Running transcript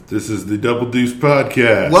This is the Double Deuce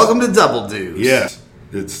Podcast. Welcome to Double Deuce. Yes.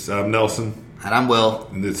 I'm Nelson. And I'm Will.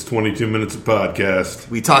 And it's 22 minutes of podcast.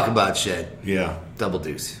 We talk about shit. Yeah. Double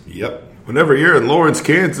Deuce. Yep. Whenever you're in Lawrence,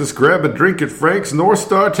 Kansas, grab a drink at Frank's North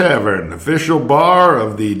Star Tavern, official bar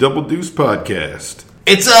of the Double Deuce Podcast.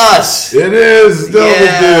 It's us! It is Double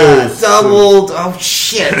Deuce! Oh,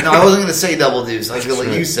 shit. No, I wasn't going to say Double Deuce. I was going to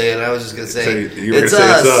let you say it. I was just going to say, you were going to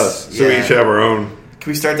say it's us. So we each have our own.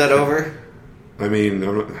 Can we start that over? I mean,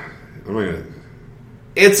 I'm not going to...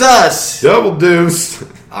 It's us! Double Deuce!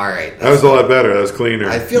 All right. That was a lot better. That was cleaner.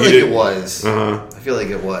 I feel like it was. Uh-huh. I feel like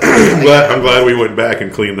it was. I'm glad we went back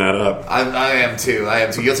and cleaned that up. I am too.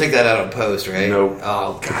 You'll take that out on post, right? Nope.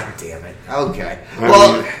 Oh, god damn it. Okay.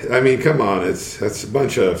 I mean, come on. That's a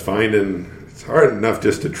bunch of finding. It's hard enough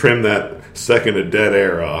just to trim that second of dead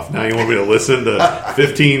air off. Now you want me to listen to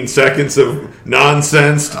 15 seconds of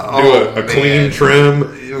nonsense to do a clean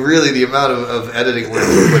trim? Really, the amount of editing work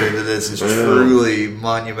you put into this is truly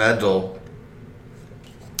monumental.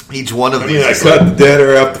 Each one of these. I cut the dead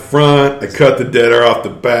air off the front. I cut the dead air off the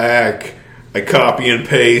back. I copy and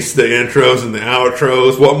paste the intros and the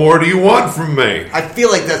outros. What more do you want from me? I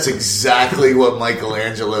feel like that's exactly what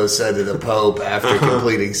Michelangelo said to the Pope after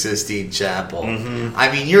completing Sistine Chapel. Mm-hmm.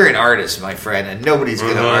 I mean, you're an artist, my friend, and nobody's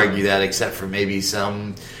going to argue that except for maybe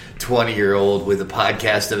some 20-year-old with a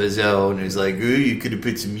podcast of his own who's like, ooh, you could have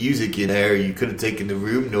put some music in there, or you could have taken the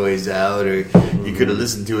room noise out, or you could have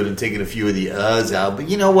listened to it and taken a few of the uhs out. But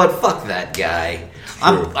you know what? Fuck that guy.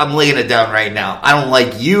 I'm laying it down right now. I don't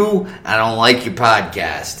like you. I don't like your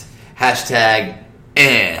podcast. Hashtag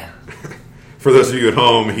For those of you at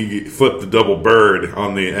home, he flipped the double bird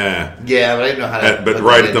on the Yeah, but I didn't know how to... But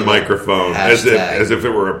right at the microphone, as if it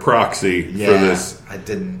were a proxy for this. I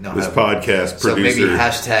didn't know this podcast so producer. So maybe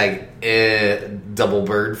hashtag double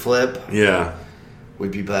bird flip. Yeah, would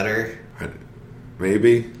be better.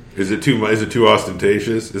 Maybe. Is it too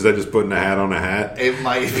ostentatious? Is that just putting a hat on a hat? It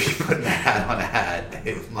might be putting a hat on a hat.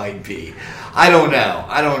 It might be. I don't know.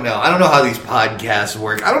 I don't know how these podcasts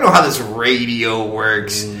work. I don't know how this radio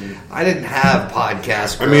works. I didn't have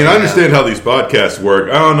podcasts. I mean, I understand how these podcasts work.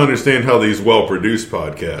 I don't understand how these well-produced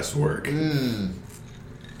podcasts work.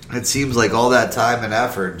 It seems like all that time and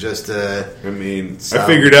effort just to... I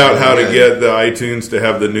figured out how to get the iTunes to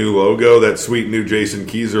have the new logo, that sweet new Jason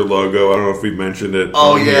Keyser logo. I don't know if we mentioned it.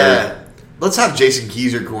 Oh, yeah. Here. Let's have Jason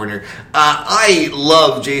Keyser corner. I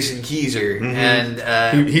love Jason Keyser,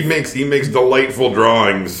 and he makes delightful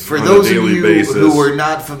drawings for on those a daily of you basis. Who are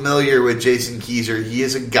not familiar with Jason Keyser, he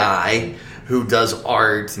is a guy who does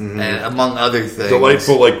art, and among other things.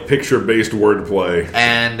 Delightful, picture-based wordplay.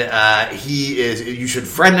 And he is... You should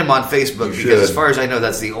friend him on Facebook, because as far as I know,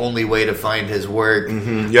 that's the only way to find his work.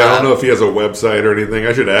 Yeah, I don't know if he has a website or anything.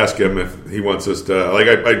 I should ask him if he wants us to...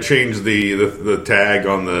 I changed the tag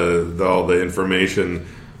on all the information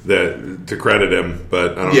to credit him,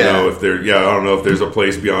 but I don't know if I don't know if there's a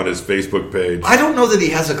place beyond his Facebook page. I don't know that he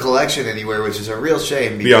has a collection anywhere, which is a real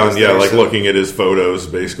shame. Beyond, looking at his photos,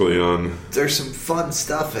 basically on. There's some fun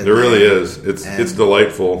stuff in there. There really is. It's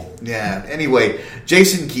delightful. Yeah. Anyway,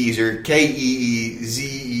 Jason Keyser,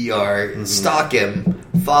 Keezer. Stalk him,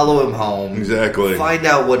 follow him home. Exactly. Find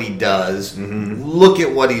out what he does. Look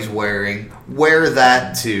at what he's wearing. Wear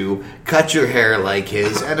that too. Cut your hair like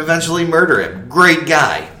his, and eventually murder him. Great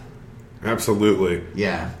guy. Absolutely.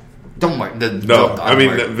 Yeah. Don't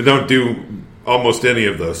don't do almost any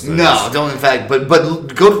of those things. No, don't. In fact, but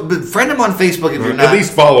friend him on Facebook if you're not. At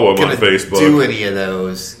least follow him on Facebook. Do any of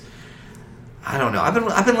those? I don't know.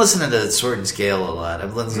 I've been listening to Sword and Scale a lot.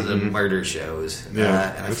 I've listened to murder shows.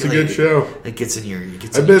 Yeah, and it's a good show. It gets in your.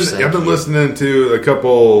 I've been listening to a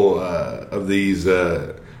couple of these.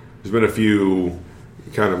 There's been a few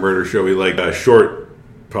kind of murder showy short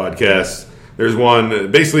podcasts. There's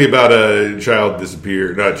one basically about a child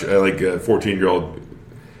disappeared, a 14-year-old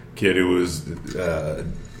kid who was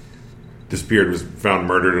disappeared, was found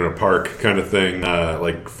murdered in a park kind of thing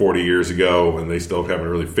 40 years ago, and they still haven't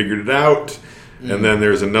really figured it out. And then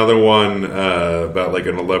there's another one about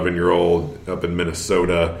an 11-year-old up in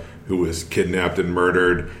Minnesota who was kidnapped and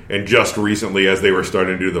murdered. And just recently, as they were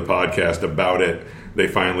starting to do the podcast about it, they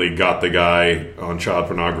finally got the guy on child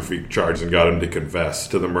pornography charges and got him to confess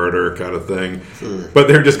to the murder kind of thing. But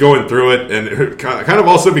they're just going through it, and kind of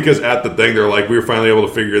also because at the thing, they're like, we were finally able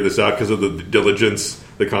to figure this out because of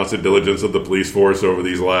the constant diligence of the police force over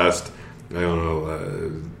these last,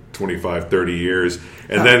 25, 30 years.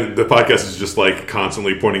 And then the podcast is just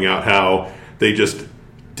constantly pointing out how they just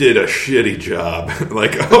did a shitty job.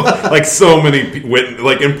 like so many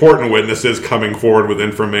important witnesses coming forward with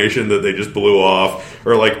information that they just blew off,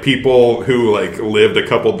 or like people who like lived a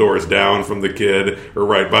couple doors down from the kid or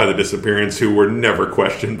right by the disappearance who were never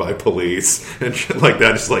questioned by police and shit like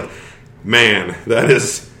that. It's like, man, that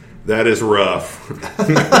is rough.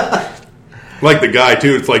 Like the guy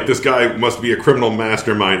too, it's like this guy must be a criminal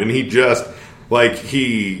mastermind, and he just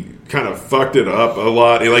he kind of fucked it up a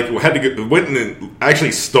lot. He went and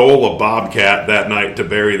actually stole a bobcat that night to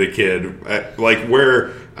bury the kid,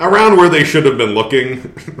 around where they should have been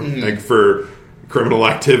looking, like for criminal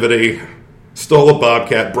activity. Stole a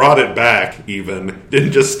bobcat, brought it back. Even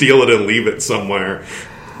didn't just steal it and leave it somewhere.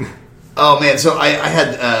 Oh man, so I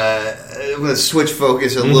had I'm going to switch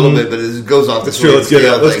focus a little bit, but it goes off the Let's get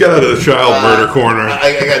out of the child murder corner.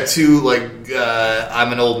 I got two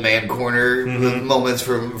I'm an old man corner moments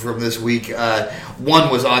from this week.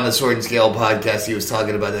 One was on the Sword and Scale podcast. He was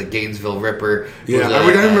talking about the Gainesville Ripper. Yeah,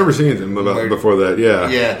 I remember seeing him before that.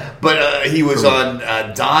 Yeah, but he was on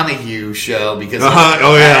Donahue show because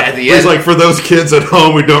at the end, it's for those kids at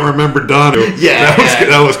home who don't remember Donahue.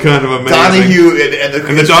 That was kind of amazing. Donahue and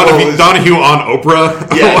the Donahue on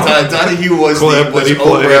Oprah. Yeah, Donahue was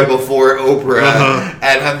Oprah before Oprah,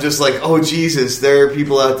 and I'm just like, oh Jesus, there are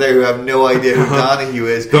people out there who have no idea who Donahue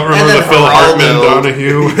is. Don't remember the Phil Hartman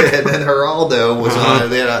Donahue. And then Geraldo was on.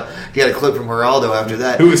 They had a clip from Geraldo after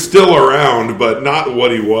that, who is still around, but not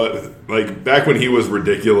what he was back when he was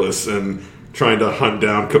ridiculous and trying to hunt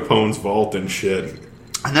down Capone's vault and shit.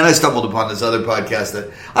 And then I stumbled upon this other podcast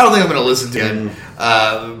that I don't think I'm going to listen to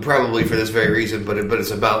again, probably for this very reason, but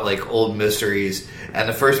it's about old mysteries. And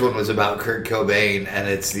the first one was about Kurt Cobain, and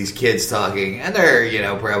it's these kids talking, and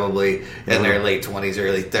they're probably in their late 20s,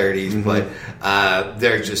 early 30s, but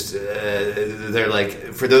they're just they're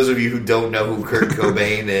for those of you who don't know who Kurt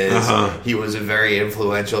Cobain is, he was a very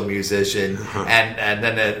influential musician, and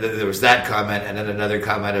then there was that comment, and then another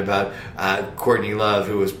comment about Courtney Love,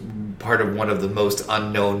 who was part of one of the most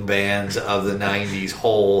unknown bands of the 90s,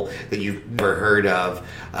 Hole, that you've never heard of,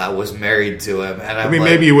 was married to him. And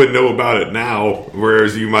maybe you wouldn't know about it now,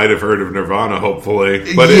 whereas you might have heard of Nirvana,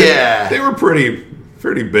 hopefully. But they were pretty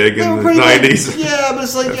big in the 90s. Yeah, but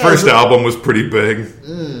it's the first album was pretty big.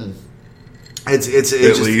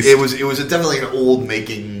 It was definitely an old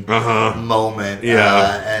making moment.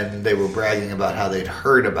 And they were bragging about how they'd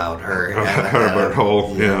heard about her. About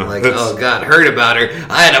Hole. Oh God, heard about her.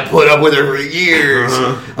 I had to put up with her for years.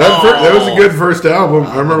 That was a good first album.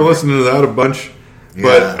 I remember listening to that a bunch.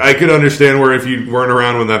 But I could understand where if you weren't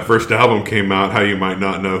around when that first album came out, how you might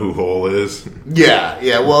not know who Hole is.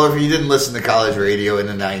 Yeah. Well, if you didn't listen to college radio in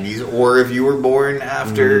the 90s, or if you were born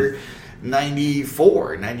after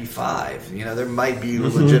 94, 95, there might be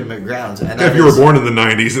legitimate grounds. And if you were born in the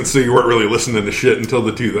 90s, and so you weren't really listening to shit until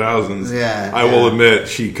the 2000s. I will admit,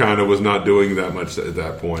 she kind of was not doing that much at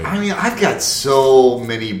that point. I mean, I've got so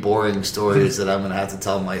many boring stories that I'm going to have to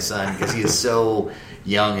tell my son, because he is so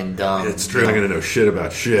young and dumb. It's true. He's not going to know shit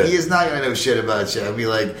about shit. He is not going to know shit about shit. I'll be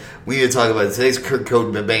like, we need to talk about it. Today's Kurt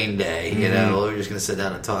Cobain Day. We're just going to sit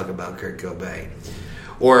down and talk about Kurt Cobain.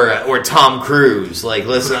 Or Tom Cruise.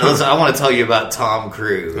 Listen, I want to tell you about Tom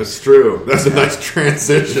Cruise. That's true. That's a nice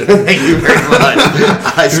transition. Thank you very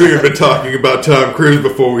much. We've been talking about Tom Cruise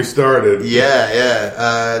before we started.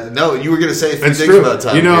 Yeah. No, you were going to say a few things about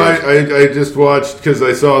Tom Cruise. I just watched, because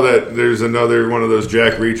I saw that there's another one of those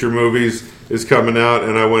Jack Reacher movies is coming out,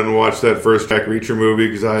 and I went and watched that first Jack Reacher movie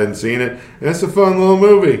because I hadn't seen it. And it's a fun little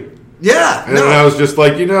movie. Yeah. And I was just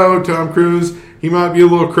like, Tom Cruise, he might be a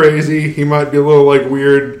little crazy. He might be a little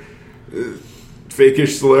weird,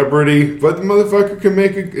 fake-ish celebrity, but the motherfucker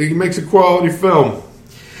he makes a quality film.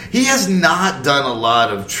 He has not done a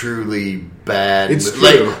lot of truly bad, it's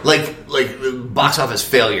true. like box office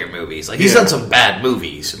failure movies. He's done some bad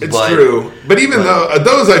movies. It's true, but though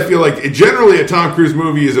those, I feel like generally a Tom Cruise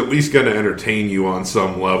movie is at least going to entertain you on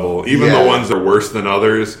some level. Even the ones that are worse than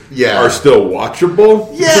others are still watchable.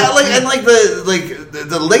 Yeah,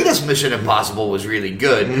 the latest Mission Impossible was really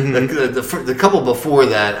good. The couple before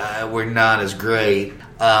that were not as great.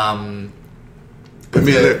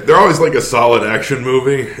 They're always a solid action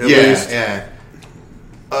movie. At least. Yeah.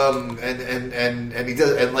 And he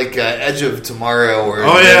does, and Edge of Tomorrow, or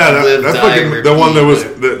the one that was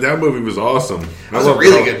that movie was awesome. That was a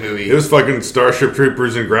really good movie. It was fucking Starship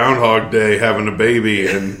Troopers and Groundhog Day having a baby,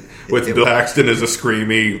 and with Bill Paxton as a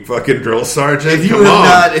screamy fucking drill sergeant.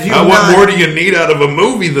 What more do you need out of a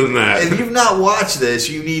movie than that? If you've not watched this,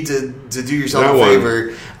 you need to do yourself a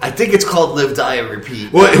favor. I think it's called Live, Die, and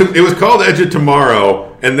Repeat. Well, it was called Edge of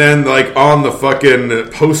Tomorrow, And then, like, on the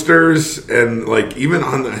fucking posters and, like, even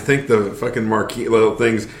on, I think, the fucking marquee little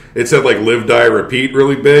things, it said, like, Live, Die, Repeat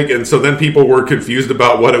really big. And so then people were confused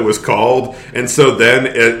about what it was called. And so then,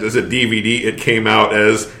 as a DVD, it came out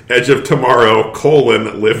as Edge of Tomorrow,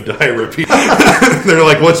 Live, Die, Repeat. They're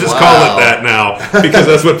like, let's just call it that now. Because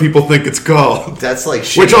that's what people think it's called. That's like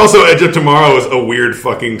shit. Which also, Edge of Tomorrow is a weird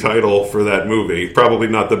fucking title for that movie. Probably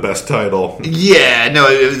not the best title. Yeah,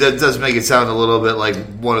 no, that does make it sound a little bit like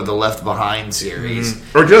one of the Left Behind series.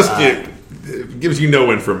 Or just it gives you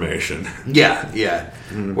no information. Yeah.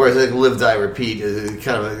 Whereas like Live, Die, Repeat is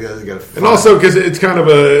kind of and also because it's kind of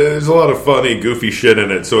there's a lot of funny, goofy shit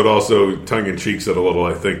in it, so it also tongue in cheeks it a little.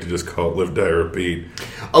 I think to just call it Live, Die, Repeat.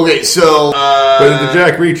 Okay, so but the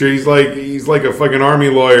Jack Reacher, he's like a fucking army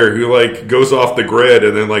lawyer who like goes off the grid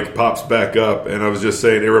and then like pops back up. And I was just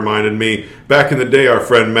saying, it reminded me back in the day, our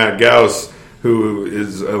friend Matt Gauss, who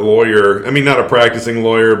is a lawyer. I mean, not a practicing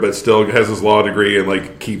lawyer, but still has his law degree and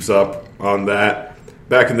like keeps up on that.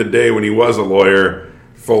 Back in the day when he was a lawyer,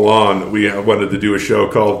 full on, we wanted to do a show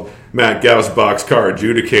called Matt Gauss Boxcar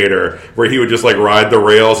Adjudicator, where he would just like ride the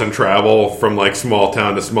rails and travel from like small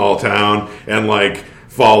town to small town and like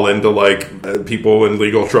fall into like people in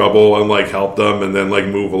legal trouble and like help them and then like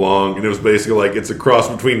move along. And it was basically like it's a cross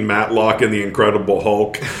between Matlock and the Incredible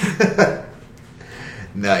Hulk.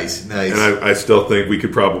 Nice. And I still think we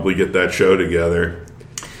could probably get that show together.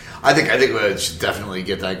 I think we should definitely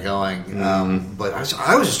get that going. But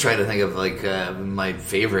I was just trying to think of like my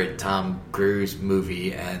favorite Tom Cruise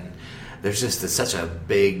movie, and there's just such a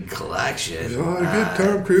big collection. There's a lot of good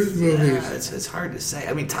Tom Cruise movies. Yeah, it's hard to say.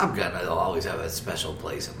 I mean, Top Gun will always have a special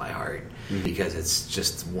place in my heart because it's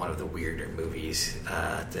just one of the weirder movies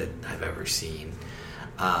that I've ever seen.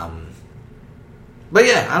 But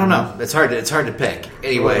yeah, I don't know. It's hard to pick.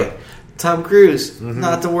 Anyway, Tom Cruise,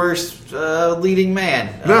 not the worst leading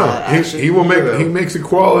man. No, he makes a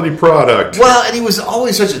quality product. Well, and he was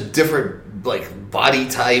always such a different like body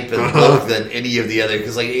type and look than any of the other,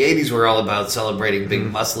 because like the 80s were all about celebrating big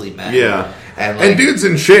muscly men. Yeah. And dude's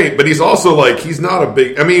in shape, but he's also like, he's not a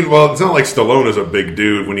big, I mean, well, it's not like Stallone is a big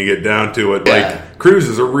dude when you get down to it. Yeah. Like, Cruise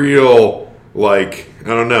is a real, like, I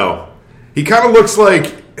don't know. He kind of looks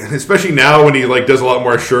like, especially now when he like does a lot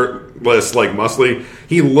more shirtless, like muscly,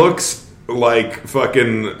 he looks like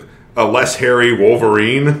fucking a less hairy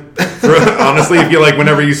Wolverine. Honestly, if you like,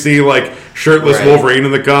 whenever you see like shirtless Wolverine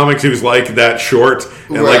in the comics, who's like that short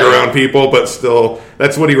and like around people, but still,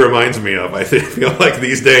 that's what he reminds me of. I feel like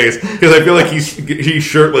these days, because I feel like he's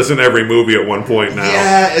shirtless in every movie at one point now.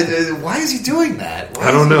 Yeah, why is he doing that? I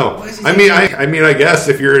don't know. I mean, I guess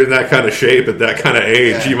if you're in that kind of shape at that kind of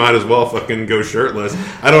age, you might as well fucking go shirtless.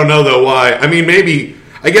 I don't know though why. I mean, maybe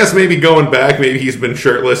going back, maybe he's been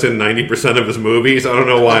shirtless in 90% of his movies. I don't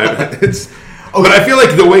know why. But I feel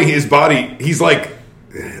like the way his body, he's like,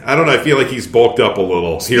 I don't know, I feel like he's bulked up a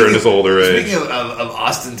little here in his older age. Speaking of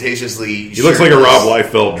ostentatiously he looks like a Rob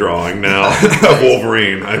Liefeld drawing now of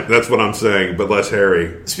Wolverine. That's what I'm saying, but less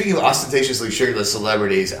hairy. Speaking of ostentatiously shirtless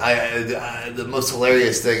celebrities, the most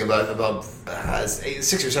hilarious thing about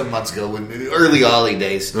 6 or 7 months ago, early Ollie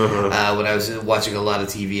days, when I was watching a lot of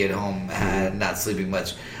TV at home, not sleeping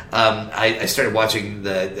much, I started watching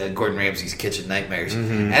the Gordon Ramsay's Kitchen Nightmares,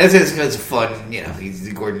 and it's fun. You know,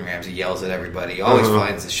 Gordon Ramsay yells at everybody, always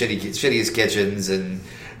finds the shittiest kitchens and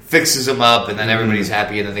fixes them up, and then everybody's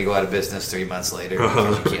happy, and then they go out of business 3 months later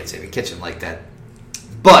because you can't save a kitchen like that.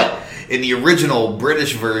 But in the original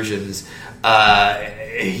British versions,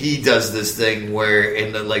 he does this thing where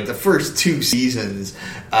in the first 2 seasons,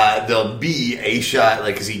 there'll be a shot,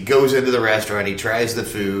 like, because he goes into the restaurant, he tries the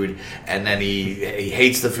food, and then he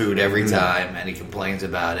hates the food every time, and he complains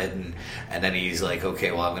about it, and then he's like, okay,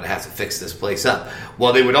 well, I'm going to have to fix this place up.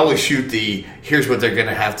 Well, they would always shoot the here's what they're going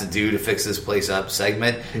to have to do to fix this place up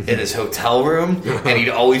segment in his hotel room, and he'd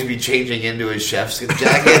always be changing into his chef's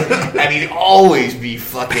jacket, and he'd always be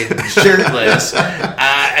fucking shirtless,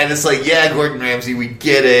 and it's like, yeah, Gordon Ramsay, we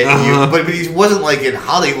get it, but he wasn't like in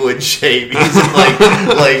Hollywood shape. He's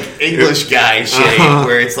in like English guy shape,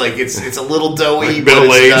 where it's like it's a little doughy, like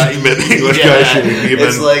middle-aged English guy shape. Even.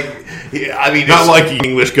 It's like. Yeah, I mean, not like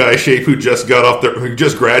English guy shape who just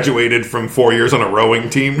graduated from 4 years on a rowing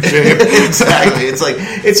team shape. Exactly. It's like,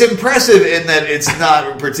 it's impressive in that it's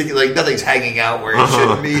not particularly, like, nothing's hanging out where it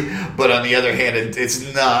shouldn't be, but on the other hand,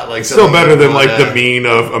 it's not like still better than like the mean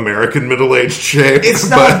of American middle-aged shape. It's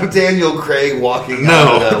not Daniel Craig walking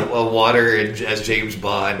out of the water as James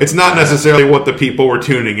Bond. It's not necessarily what the people were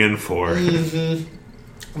tuning in for.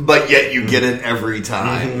 But yet you get it every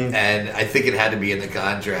time, and I think it had to be in the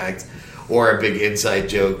contract. or a big inside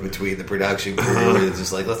joke between the production crew. Where it's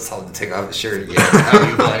just like, let's tell him to take off his shirt again.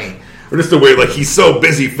 That'd be funny. Or just a weird, like, he's so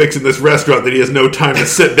busy fixing this restaurant that he has no time to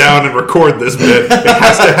sit down and record this bit. It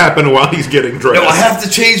has to happen while he's getting dressed. No, I have to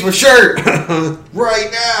change my shirt right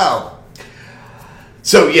now.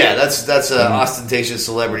 So yeah, that's an ostentatious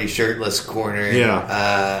celebrity shirtless corner. Yeah,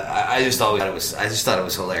 I just thought it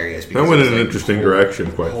was hilarious. That went in an interesting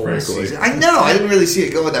direction, quite frankly. Season. I know. I didn't really see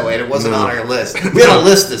it going that way, and it wasn't on our list. We had a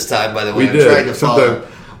list this time, by the way. We did. Trying to follow,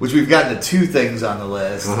 which we've gotten to 2 things on the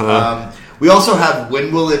list. We also have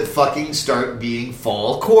when will it fucking start being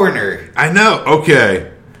fall corner? I know.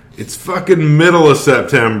 Okay, it's fucking middle of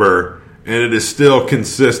September, and it is still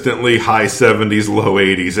consistently high 70s, low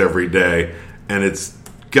 80s every day. And it's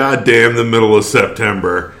goddamn the middle of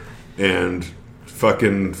September and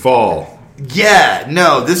fucking fall. Yeah,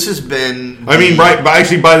 no, this has been... I mean, right,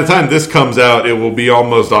 actually, by the time this comes out, it will be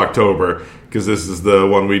almost October, because this is the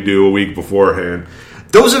one we do a week beforehand.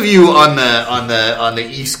 Those of you on the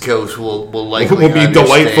East Coast will likely will be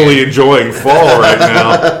delightfully enjoying fall right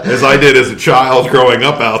now, as I did as a child growing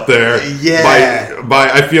up out there. Yeah.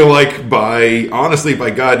 I feel like by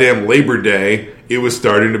goddamn Labor Day, it was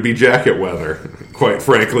starting to be jacket weather. Quite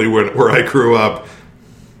frankly, where I grew up.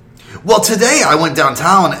 Well, today I went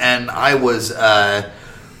downtown and I was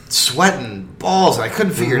sweating balls, and I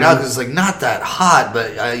couldn't figure it out because it's like not that hot,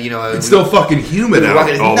 but it's still fucking humid out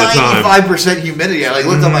all the time. 95% humidity. I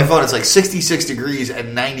looked on my phone; it's like 66 degrees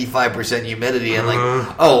and 95% humidity, and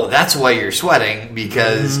oh, that's why you're sweating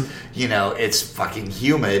because it's fucking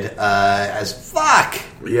humid as fuck.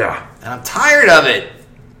 Yeah, and I'm tired of it.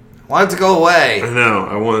 I want it to go away. I know.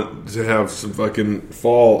 I want to have some fucking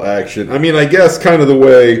fall action. I mean, I guess kind of the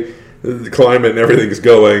way the climate and everything's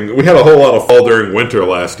going. We had a whole lot of fall during winter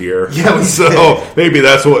last year. Yeah, so maybe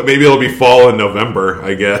that's what. Maybe it'll be fall in November,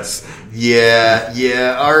 I guess. Yeah.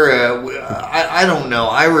 I don't know.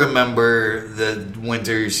 I remember the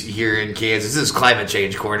winters here in Kansas. This is climate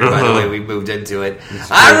change corner, by the way. We moved into it.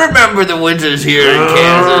 I remember the winters here in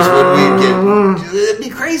Kansas when it'd be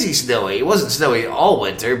crazy snowy. It wasn't snowy all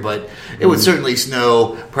winter, but it would certainly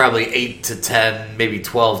snow probably 8 to 10, maybe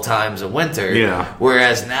 12 times a winter. Yeah.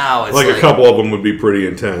 Whereas now it's like a couple of them would be pretty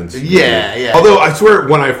intense. Yeah. Although I swear,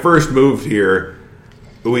 when I first moved here,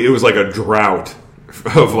 it was like a drought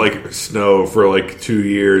of like snow for like 2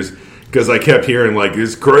 years because I kept hearing like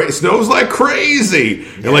it snows like crazy,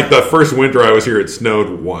 and like the first winter I was here, it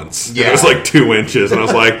snowed once. Yeah, it was like 2 inches, and I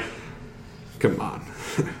was like, "Come on."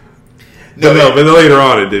 But later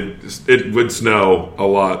on, it would snow a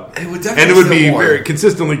lot. It would definitely, and it would be very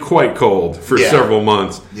consistently quite cold for several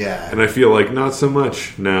months. Yeah, and I feel like not so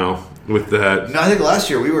much now with that. No, I think last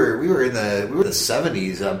year we were in the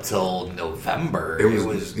 70s up till November. It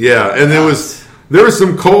was and there was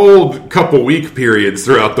some cold couple week periods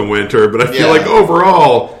throughout the winter, but I feel like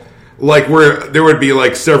overall, like where there would be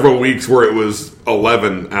like several weeks where it was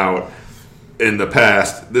 11 out in the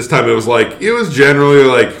past. This time it was generally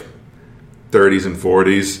like 30s and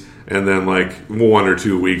 40s, and then like 1 or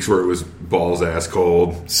 2 weeks where it was balls ass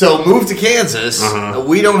cold. So move to Kansas.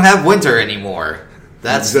 We don't have winter anymore.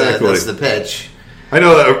 That's exactly. That's the pitch. I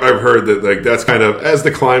know that I've heard that like that's kind of as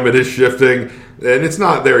the climate is shifting, and it's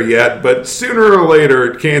not there yet, but sooner or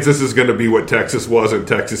later Kansas is going to be what Texas was, and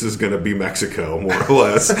Texas is going to be Mexico, more or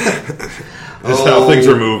less. Just how things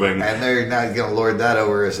are moving, and they're not going to lord that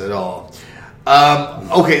over us at all.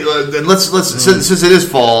 Okay, then let's since it is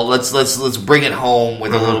fall, let's bring it home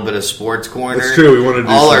with a little bit of sports corner. That's true. We want to do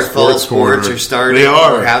all our fall sports are starting. They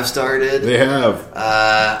are. Or have started. They have.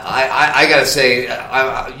 I gotta say,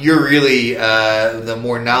 you're really the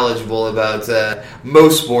more knowledgeable about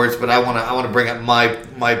most sports, but I want to bring up my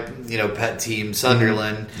pet team,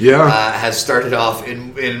 Sunderland. Has started off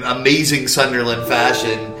in amazing Sunderland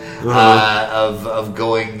fashion. Of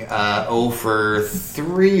going 0 for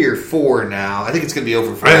 3 or 4 now. I think it's going to be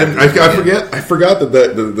 0 for 5. I forgot that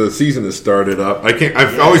the season has started up.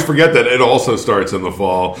 I always forget that it also starts in the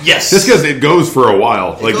fall. Yes, just because it goes for a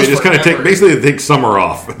while. Like they just kind of take summer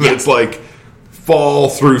off. Yeah. It's like fall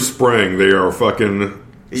through spring. They are fucking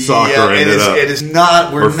soccer. It is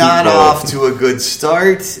not. We're not off to a good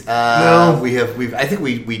start. No, I think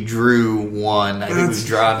we drew 1. I think we've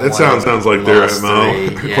drawn. That sounds like their MO.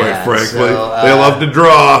 Quite frankly, so, they love to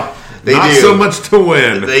draw. They not do. so much to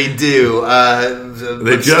win. They do.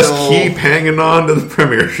 They just keep hanging on to the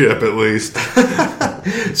Premiership, at least.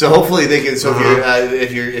 So hopefully they can. So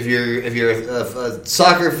if you're a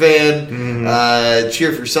soccer fan,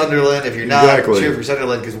 cheer for Sunderland. If you're not, cheer for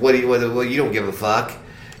Sunderland because what you don't give a fuck.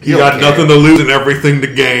 You got nothing to lose and everything to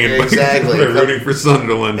gain. Exactly. By rooting for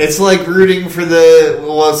Sunderland. It's like rooting for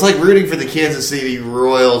the Kansas City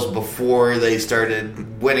Royals before they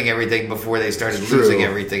started winning everything, before they started losing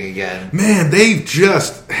everything again. Man, they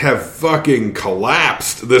just have fucking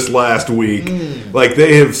collapsed this last week. Like,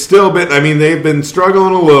 they have still been, they've been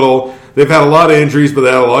struggling a little. They've had a lot of injuries, but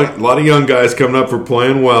they had a lot of young guys coming up for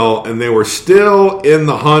playing well, and they were still in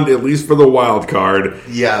the hunt, at least for the wild card.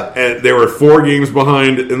 Yeah. And they were 4 games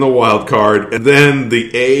behind in the wild card, and then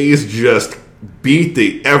the A's just beat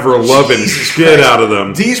the ever-loving shit out of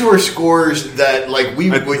them. These were scores that, like,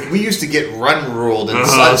 we used to get run-ruled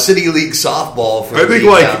in City League softball. For I think,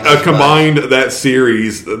 like, combined that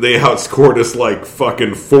series, they outscored us, like,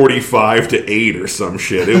 fucking 45-8 or some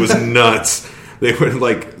shit. It was nuts. They were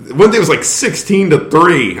like, one day it was like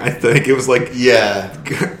 16-3. I think it was like,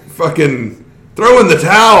 fucking throw in the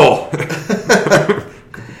towel.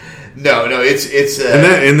 No, it's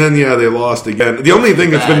and then they lost again. The only thing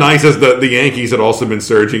that's been nice is the Yankees had also been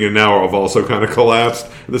surging and now have also kind of collapsed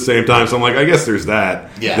at the same time. So I'm like, I guess there's that.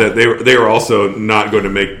 Yeah, that they were also not going to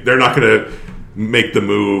make. They're not going to make the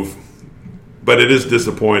move, but it is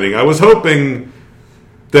disappointing. I was hoping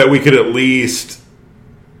that we could at least.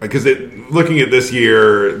 Because looking at this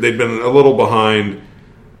year, they'd been a little behind,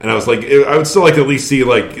 and I was like, I would still like to at least see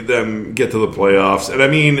like them get to the playoffs. And I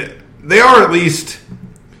mean, they are at least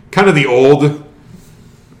kind of the old.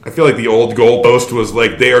 I feel like the old goalpost was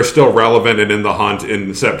like they are still relevant and in the hunt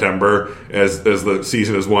in September as the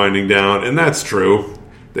season is winding down, and that's true.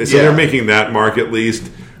 So they're making that mark at least.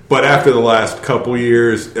 But after the last couple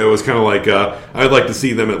years, it was kind of like I'd like to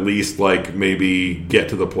see them at least like maybe get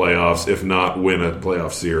to the playoffs, if not win a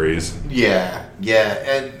playoff series. Yeah,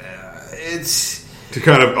 and it's to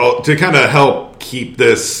kind of help keep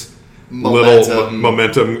this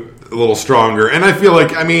momentum a little stronger. And I feel like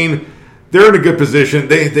they're in a good position.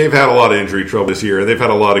 They've had a lot of injury trouble this year. They've had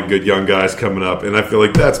a lot of good young guys coming up, and I feel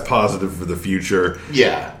like that's positive for the future.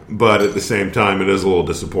 Yeah. But at the same time, it is a little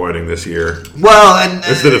disappointing this year. Well, and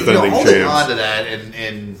it's the defending holding champs. On to that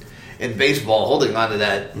in baseball, holding on to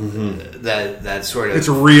that that sort of, it's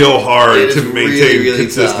real hard to maintain really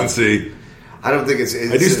consistency. Tough. I don't think it's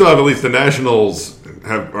I do still have at least the Nationals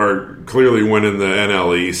are clearly winning the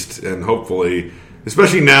NL East, and hopefully.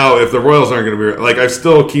 Especially now, if the Royals aren't going to be... Like, I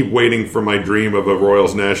still keep waiting for my dream of a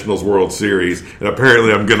Royals-Nationals World Series, and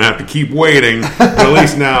apparently I'm going to have to keep waiting. But at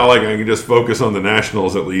least now, like, I can just focus on the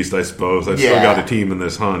Nationals at least, I suppose. I've still got a team in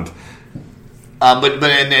this hunt. But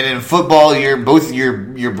in football, both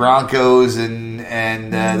your Broncos and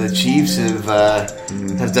the Chiefs have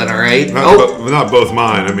done all right. Not both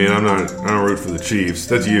mine. I don't root for the Chiefs.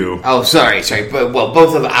 That's you. Oh, sorry. But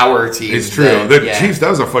both of our teams. It's true. The Chiefs. That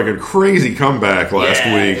was a fucking crazy comeback last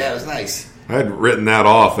week. Yeah, it was nice. I had written that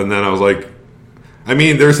off, and then I was like,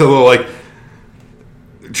 there's a little like.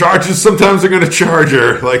 Chargers sometimes are going to charge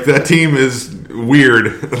her. Like, that team is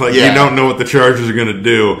weird. Like, you don't know what the Chargers are going to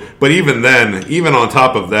do. But even then, even on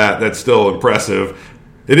top of that, that's still impressive.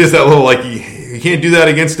 It is that little, like, you can't do that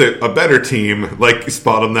against a better team, like,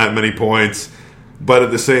 spot them that many points. But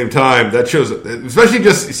at the same time, that shows, especially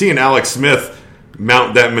just seeing Alex Smith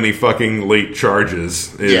mount that many fucking late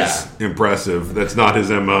charges is impressive. That's not his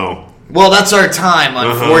MO. Well, that's our time,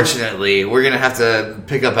 unfortunately. We're going to have to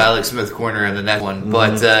pick up Alex Smith corner in the next one.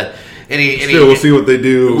 But still, we'll see what they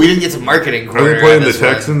do. We didn't get to marketing corner. Are they playing the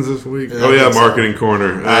Texans this week? Marketing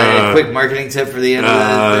corner. A quick marketing tip for the end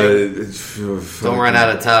of the thing. Don't run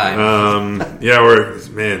out of time. I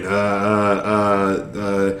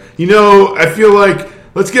feel like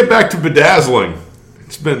let's get back to bedazzling.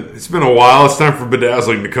 It's been a while. It's time for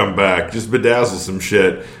bedazzling to come back. Just bedazzle some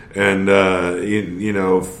shit. And,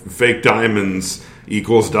 fake diamonds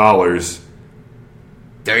equals dollars.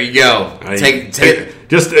 There you go. Take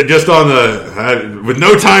just on the with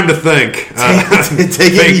no time to think.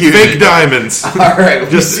 Fake diamonds. All right,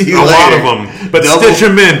 we'll just see you a later. lot of them, but stitch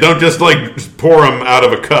them in. Don't just like pour them out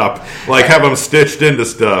of a cup. Like have them stitched into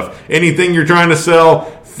stuff. Anything you're trying to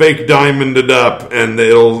sell, fake diamonded up, and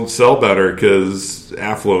it'll sell better because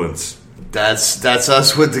affluence. That's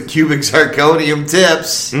us with the cubic zirconium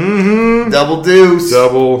tips. Mm-hmm. Double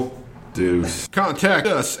deuce. Contact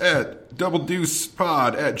us at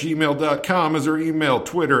doubledeucepod@gmail.com as our email,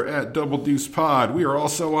 Twitter @doubledeucepod. We are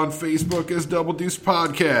also on Facebook as Double Deuce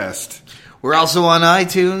Podcast. We're also on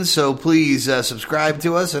iTunes, so please subscribe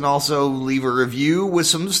to us and also leave a review with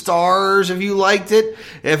some stars if you liked it.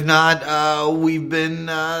 If not, we've been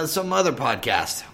some other podcast.